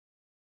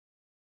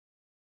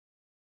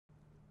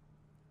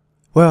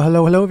Well,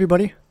 hello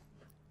everybody.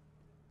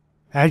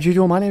 As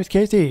usual, my name is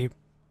Casey,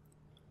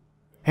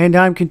 and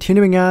I'm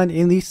continuing on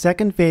in the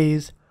second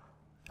phase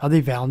of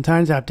the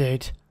Valentine's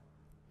update.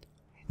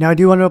 Now, I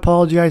do want to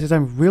apologize as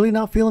I'm really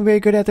not feeling very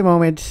good at the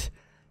moment.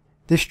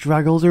 The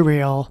struggles are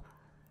real,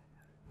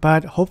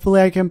 but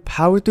hopefully I can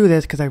power through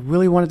this because I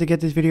really wanted to get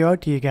this video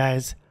out to you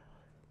guys.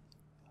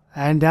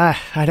 And I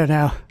don't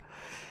know.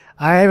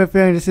 I have a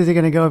feeling this isn't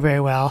going to go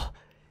very well.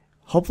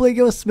 Hopefully it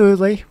goes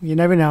smoothly, you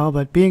never know,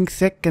 but being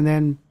sick and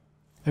then,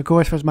 of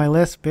course, with my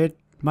lisp, it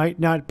might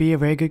not be a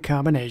very good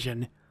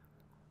combination.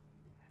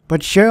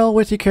 But Cheryl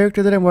was the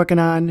character that I'm working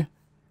on.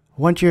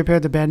 Once you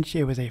repaired the bench,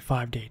 it was a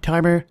 5-day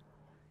timer.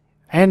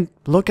 And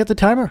look at the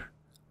timer.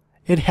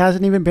 It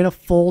hasn't even been a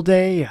full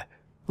day.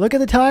 Look at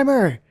the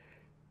timer.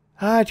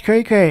 It's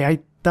cray-cray. I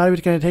thought it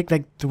was going to take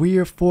like 3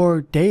 or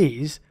 4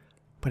 days,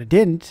 but it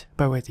didn't.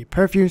 But with the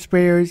perfume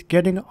sprayers,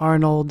 getting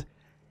Arnold,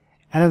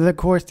 and then of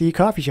course the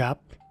coffee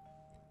shop.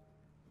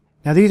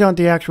 Now these aren't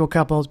the actual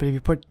couples, but if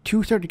you put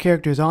 2 certain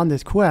characters on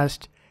this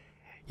quest,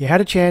 you had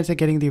a chance at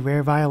getting the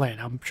rare violin.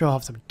 I'm sure I'll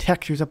have some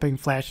textures up and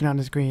flashing on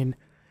the screen,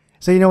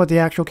 so you know what the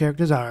actual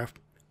characters are.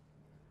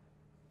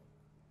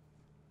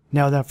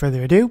 Now without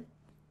further ado,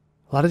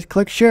 let us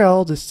click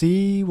Cheryl to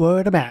see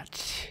what I'm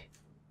at.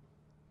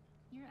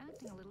 You're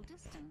acting a little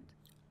distant.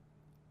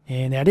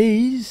 And that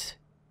is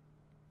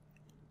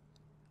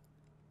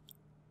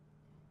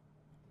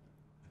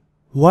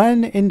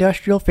 1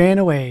 industrial fan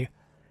away.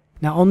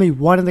 Now only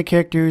 1 of the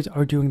characters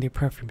are doing the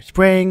perfume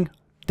spraying.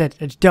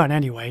 It's done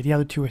anyway. The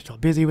other 2 are still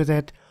busy with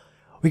it.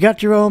 We got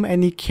Jerome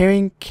and the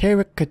caring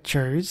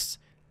caricatures.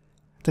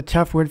 It's a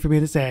tough word for me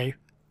to say.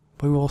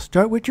 But we will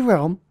start with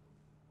Jerome.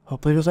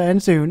 Hopefully this will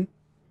end soon.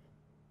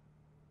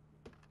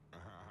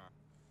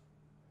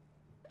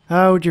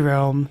 Oh,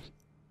 Jerome.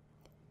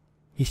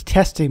 He's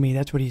testing me.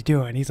 That's what he's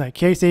doing. He's like,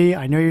 Casey,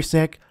 I know you're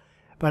sick,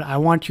 but I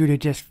want you to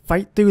just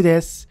fight through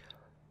this.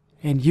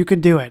 And you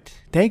can do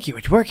it. Thank you.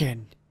 It's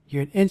working.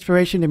 You're an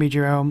inspiration to me,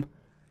 Jerome.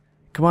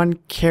 Come on,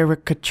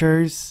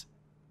 caricatures.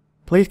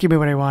 Please give me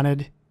what I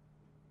wanted.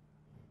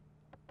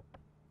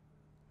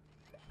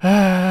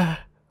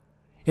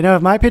 You know,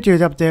 if my picture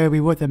is up there, it would be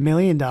worth $1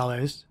 million.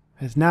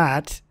 It's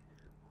not.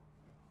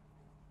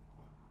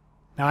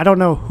 Now, I don't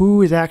know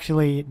who has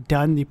actually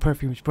done the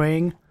perfume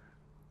spraying.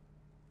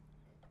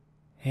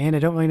 And I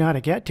don't really know how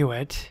to get to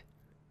it.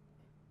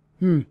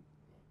 This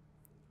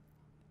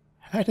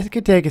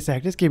could take a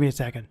sec. Just give me a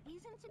second.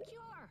 He's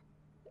insecure.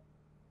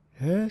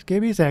 Just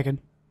give me a second.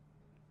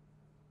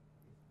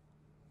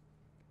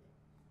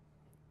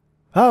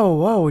 Oh,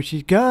 whoa,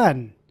 she's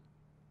gone.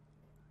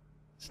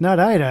 It's not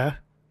Ida.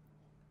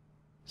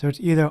 So it's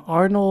either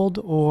Arnold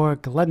or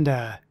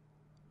Glenda.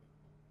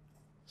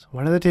 It's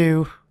one of the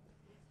 2.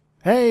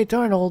 Hey, it's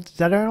Arnold. Is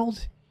that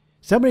Arnold?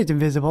 Somebody's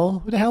invisible.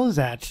 Who the hell is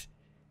that?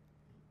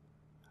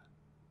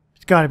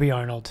 It's gotta be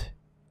Arnold.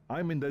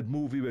 I'm in that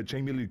movie where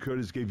Jamie Lee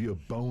Curtis gave you a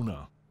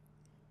boner.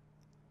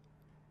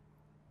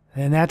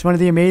 And that's one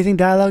of the amazing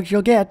dialogues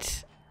you'll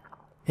get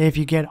if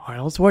you get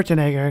Arnold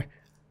Schwarzenegger.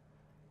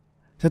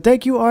 So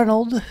thank you,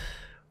 Arnold.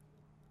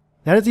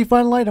 That is the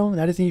final item.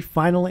 That is the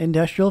final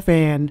industrial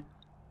fan.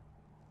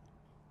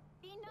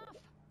 Enough.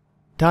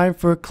 Time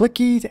for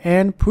clickies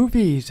and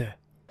poofies.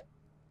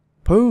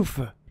 Poof.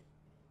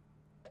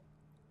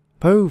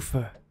 Poof.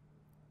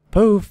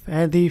 Poof.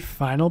 And the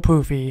final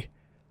poofy.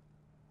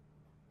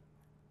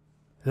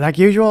 Like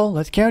usual,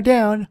 let's count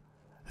down.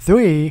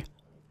 3,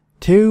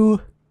 2,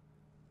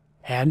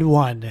 and 1.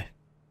 I was in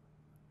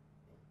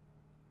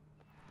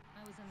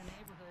the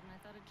neighborhood and I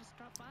thought I'd just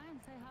drop by and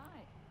say hi.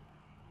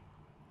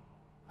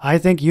 I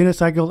think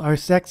unicycles are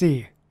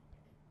sexy.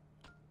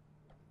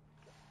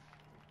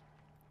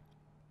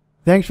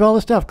 Thanks for all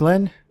the stuff,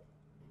 Glenn.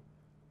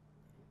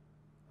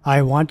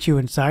 I want you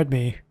inside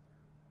me.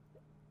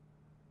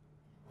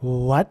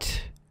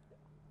 What?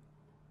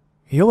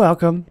 You're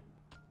welcome.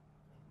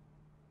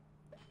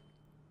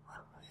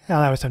 Oh,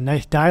 that was some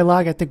nice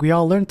dialogue. I think we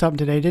all learned something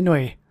today, didn't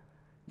we?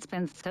 It's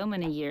been so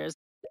many years.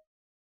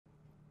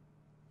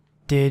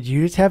 Did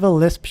you just have a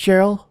lisp,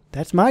 Cheryl?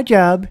 That's my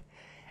job.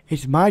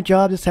 It's my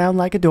job to sound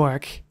like a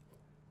dork.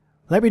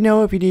 Let me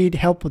know if you need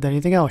help with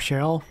anything else,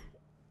 Cheryl.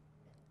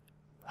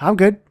 I'm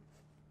good.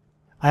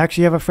 I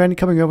actually have a friend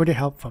coming over to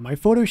help for my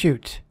photo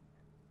shoot.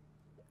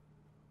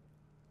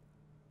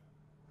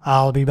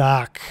 I'll be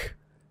back.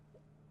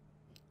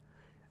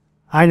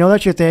 I know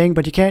that's your thing,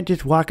 but you can't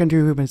just walk into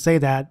a room and say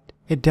that.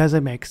 It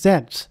doesn't make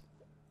sense.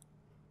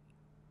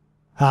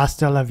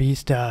 Hasta la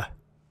vista.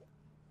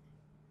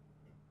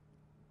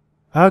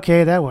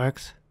 Okay, that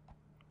works.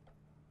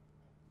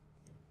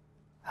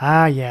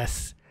 Ah,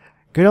 yes.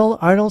 Good old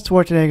Arnold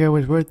Schwarzenegger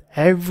was worth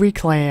every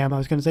clam. I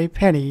was going to say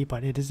penny,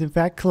 but it is in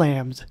fact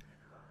clams.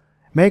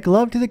 Make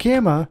love to the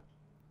camera.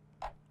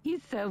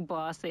 He's so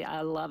bossy.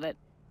 I love it.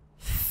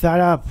 Shut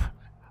up.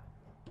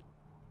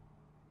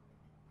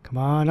 Come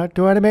on,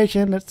 outdoor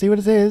animation. Let's see what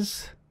this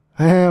is.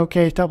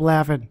 Okay, stop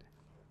laughing.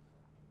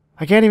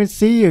 I can't even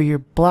see you. You're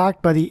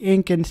blocked by the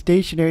ink and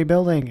stationary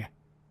building.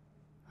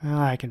 Oh,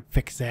 I can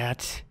fix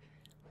that.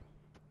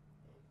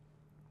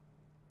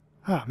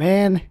 Oh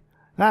man,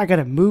 I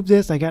gotta move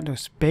this. I got no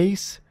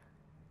space.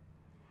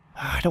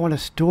 I don't want to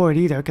store it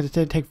either because it's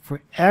going to take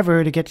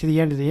forever to get to the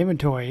end of the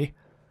inventory.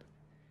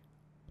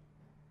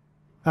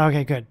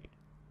 Okay, good.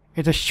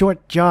 It's a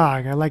short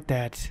jog. I like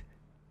that.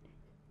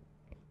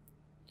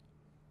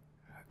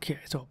 Okay,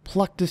 so I'll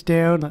pluck this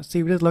down. Let's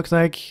see what it looks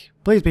like.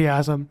 Please be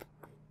awesome.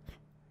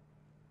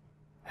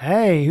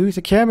 Hey, who's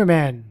the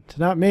cameraman? It's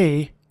not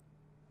me.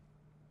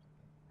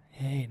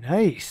 Hey,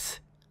 nice.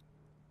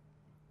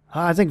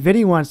 Ah, I think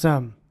Vinny wants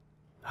some.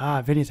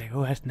 Ah, Vinny's like,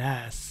 oh, that's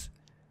nice.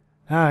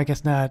 Ah, I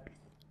guess not.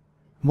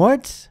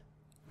 Mort?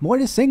 Mort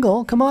is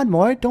single. Come on,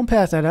 Mort. Don't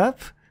pass that up.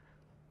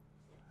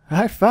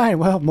 Alright, fine.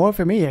 Well, more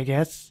for me, I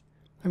guess.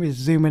 Let me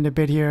zoom in a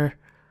bit here.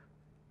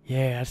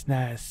 Yeah, that's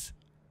nice.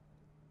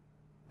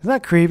 Isn't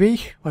that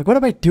creepy? Like, what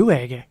am I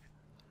doing?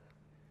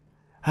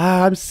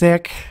 Ah, I'm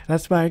sick.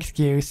 That's my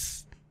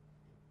excuse.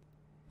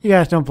 You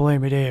guys don't believe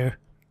me, do you?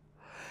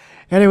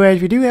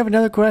 Anyways, we do have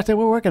another quest that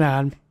we're working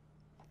on.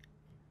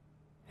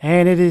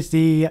 And it is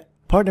the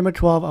part number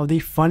 12 of the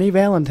Funny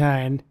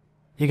Valentine.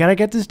 You gotta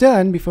get this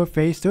done before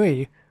phase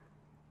 3.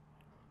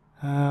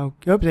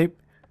 Oopsie.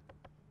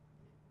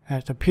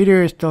 So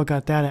Peter still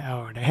got that an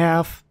hour and a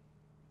half.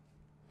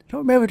 I don't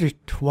remember if there's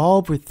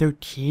 12 or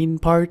 13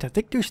 parts. I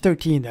think there's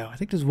 13 though. I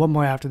think there's one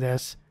more after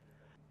this.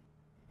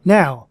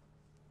 Now,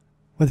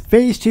 with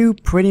phase 2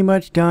 pretty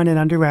much done and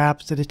under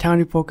wraps, it is time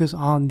to focus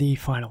on the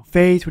final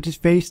phase, which is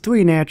phase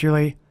 3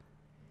 naturally.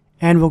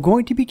 And we're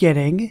going to be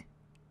getting...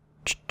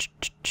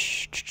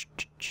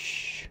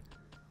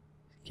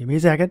 Give me a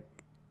second.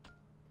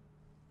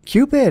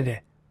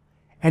 Cupid!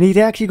 And he's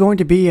actually going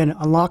to be an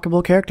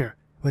unlockable character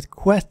with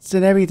quests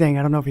and everything.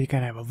 I don't know if he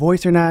can have a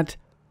voice or not.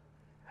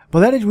 But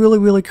that is really,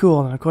 really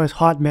cool. And of course,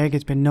 Hot Meg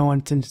has been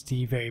known since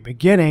the very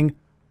beginning.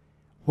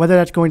 Whether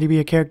that's going to be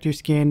a character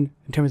skin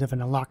in terms of an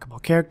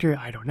unlockable character,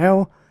 I don't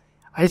know.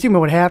 I assume it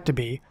would have to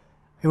be.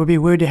 It would be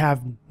weird to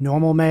have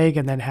normal Meg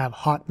and then have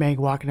Hot Meg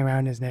walking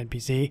around as an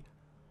NPC.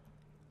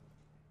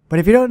 But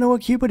if you don't know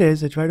what Cupid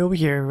is, it's right over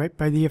here, right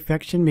by the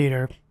affection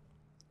meter.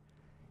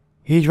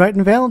 He's right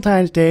in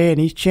Valentine's Day and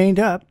he's chained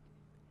up.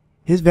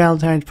 His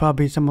Valentine's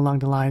probably something along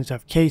the lines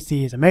of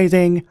KC is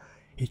amazing,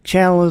 his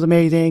channel is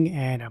amazing,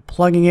 and I'm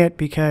plugging it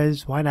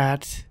because why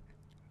not?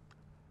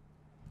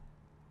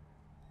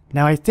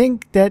 Now I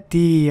think that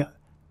the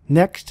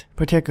next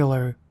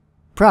particular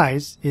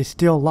prize is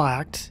still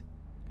locked.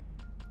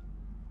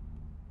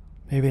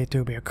 Maybe it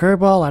will be a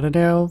curveball, I don't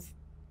know.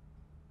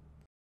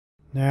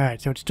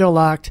 Alright, so it's still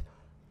locked.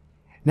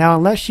 Now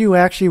unless you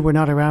actually were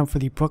not around for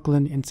the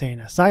Brooklyn Insane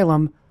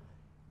Asylum,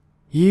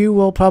 you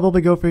will probably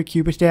go for a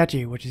Cupid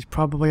statue, which is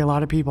probably a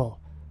lot of people.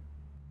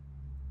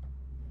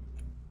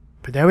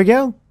 But there we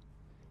go.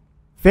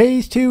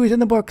 Phase 2 is in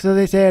the books, as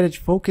I said. It's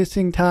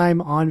focusing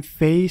time on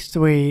Phase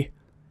 3.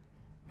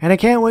 And I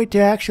can't wait to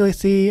actually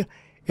see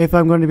if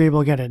I'm going to be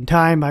able to get it in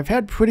time. I've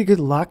had pretty good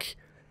luck.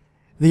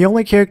 The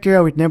only character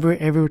I was never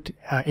ever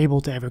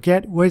able to ever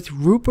get was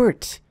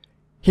Rupert.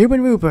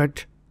 Human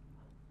Rupert.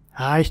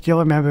 I still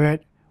remember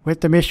it,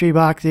 with the mystery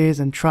boxes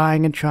and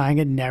trying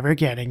and never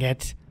getting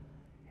it.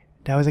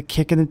 That was a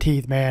kick in the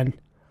teeth, man.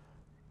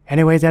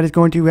 Anyways, that is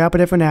going to wrap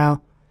it up for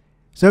now.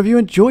 So if you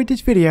enjoyed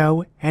this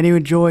video, and you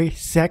enjoy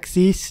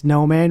sexy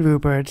snowman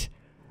Rupert,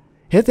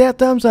 hit that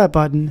thumbs up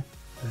button.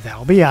 That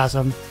would be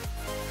awesome.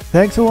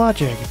 Thanks for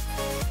watching.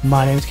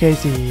 My name is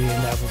Casey,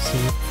 and I will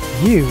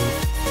see you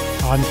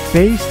on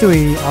Phase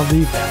 3 of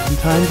the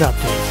Valentine's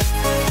Update.